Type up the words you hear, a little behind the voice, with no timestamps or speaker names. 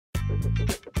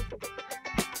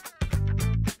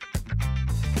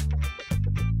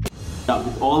Yeah,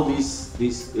 with all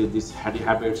these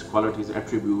habits, qualities,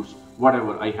 attributes,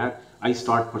 whatever I had, I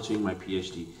start pursuing my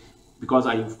PhD because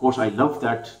of course I love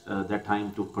that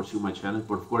time to pursue my challenge,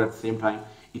 but of course at the same time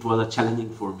it was a challenging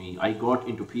for me. I got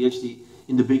into PhD.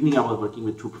 In the beginning I was working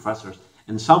with two professors,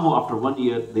 and somehow after 1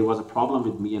 year there was a problem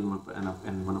with me and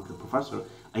one of the professor.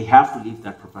 I have to leave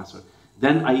that professor.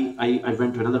 Then I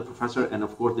went to another professor, and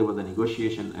of course there was a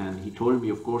negotiation, and he told me,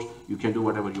 of course you can do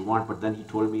whatever you want, but then he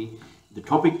told me the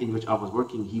topic in which I was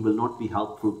working, he will not be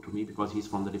helpful to me because he's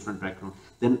from the different background.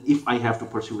 Then if I have to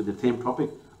pursue with the same topic,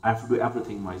 I have to do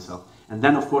everything myself. And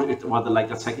then of course it was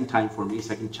like a second time for me,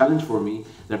 second challenge for me,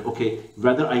 that okay,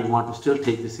 whether I want to still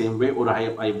take the same way, or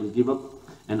I will give up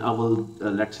and I will,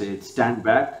 let's say, stand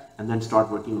back and then start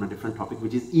working on a different topic,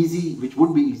 which is easy, which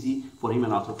would be easy for him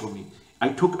and also for me. I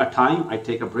took a time, I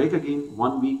take a break again,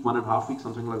 1 week, 1.5 weeks,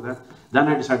 something like that. Then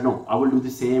I decided, no, I will do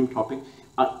the same topic.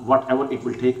 Whatever it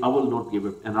will take, I will not give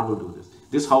up, and I will do this.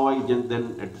 This is how I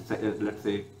then let's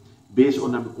say, based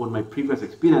on my previous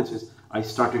experiences, I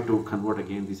started to convert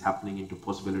again this happening into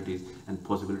possibilities, and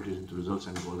possibilities into results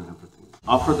and goals and everything.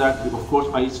 After that, of course,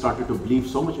 I started to believe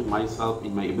so much in myself,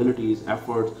 in my abilities,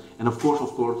 efforts, and of course,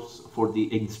 for the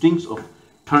instincts of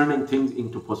turning things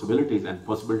into possibilities and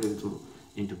possibilities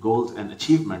into goals and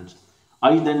achievements.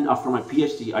 I then, after my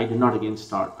PhD, I did not again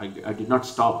start. I did not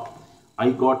stop. I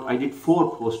did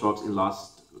 4 postdocs in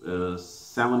last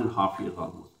 7.5 years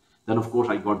almost. Then of course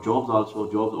I got jobs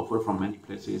also, jobs offered from many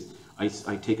places.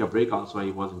 I take a break also.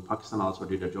 I was in Pakistan also,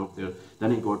 did a job there.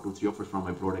 Then I got 2-3 offers from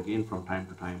abroad again from time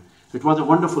to time. So it was a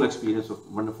wonderful experience, of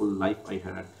wonderful life I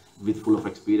had, with full of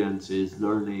experiences,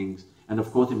 learnings. And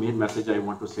of course the main message I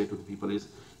want to say to the people is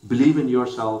believe in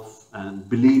yourself and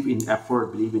believe in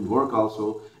effort, believe in work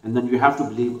also. And then you have to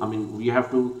believe, I mean, you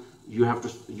have to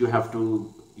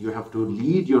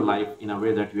lead your life in a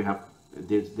way that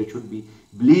there should be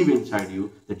believe inside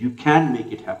you that you can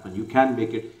make it happen. You can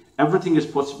make it. Everything is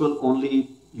possible, only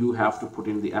you have to put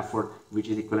in the effort which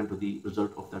is equivalent to the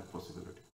result of that possibility.